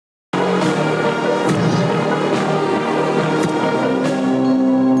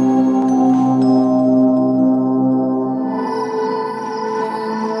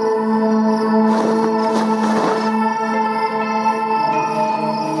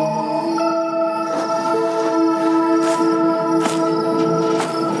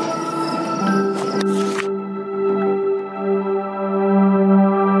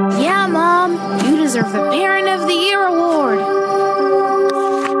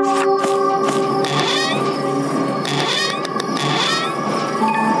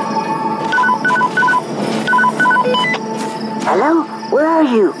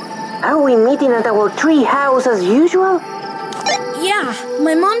working at our tree house as usual? Yeah,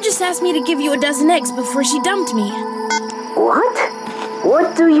 my mom just asked me to give you a dozen eggs before she dumped me. What?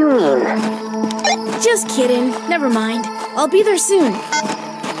 What do you mean? Just kidding. Never mind. I'll be there soon.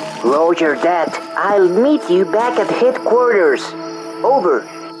 Roger that. I'll meet you back at headquarters. Over.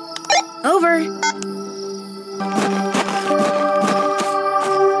 Over.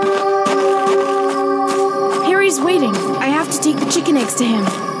 Harry's waiting. I have to take the chicken eggs to him.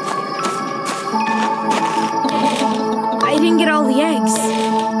 I didn't get all the eggs.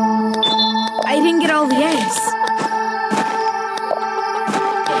 I didn't get all the eggs.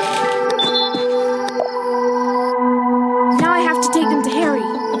 Now I have to take them to Harry.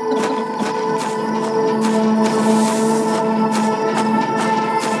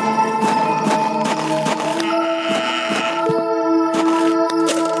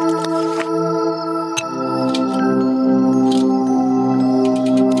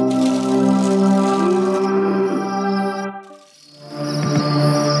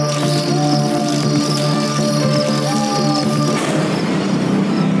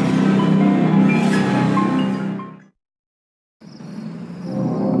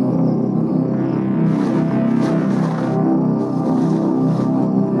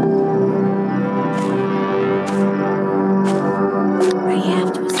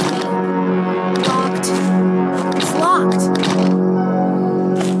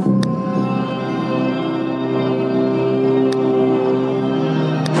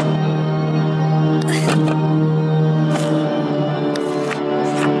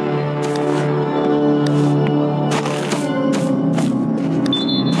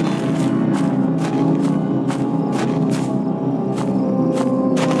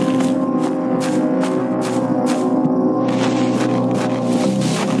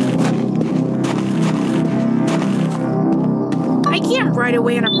 Ride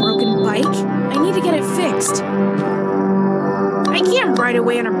away on a broken bike. I need to get it fixed. I can't ride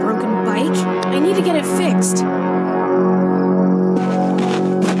away on a broken bike. I need to get it fixed.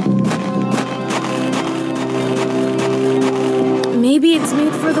 Maybe it's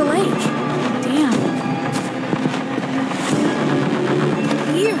made for the lake. Damn.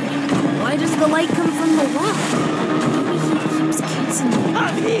 Weird. Why does the light come from the wall? Maybe he keeps kids in there.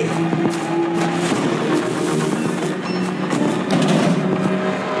 I'm here.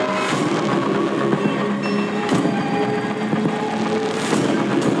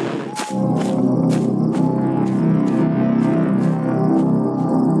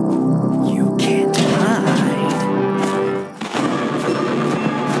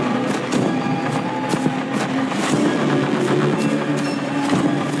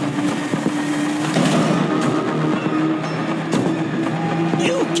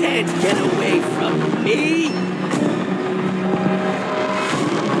 Get away from me!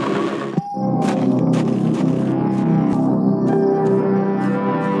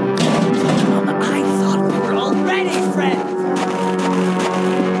 I thought we were already friends!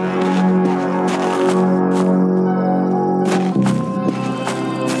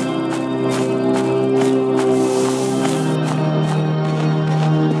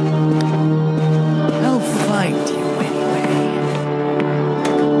 I'll find you anyway.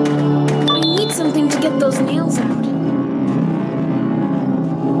 Something to get those nails out.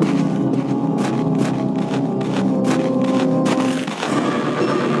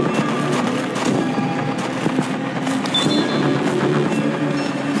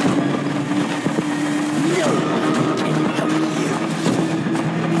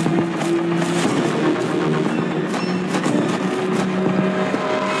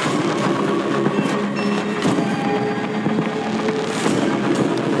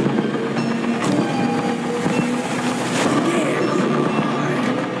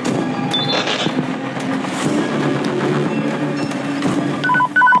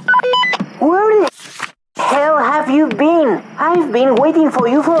 I've been waiting for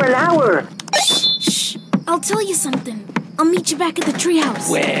you for an hour. Shh. I'll tell you something. I'll meet you back at the treehouse.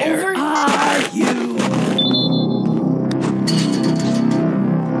 Where Over. are you?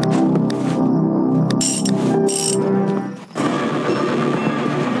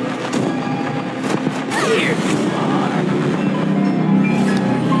 Here you are.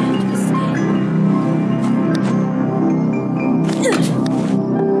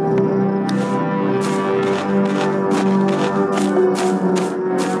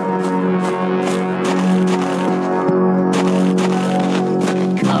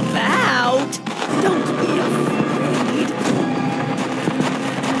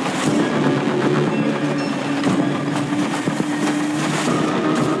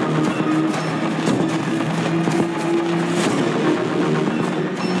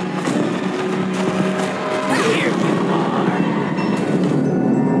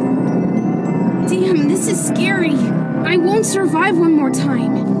 This is scary. I won't survive one more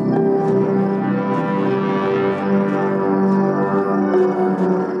time.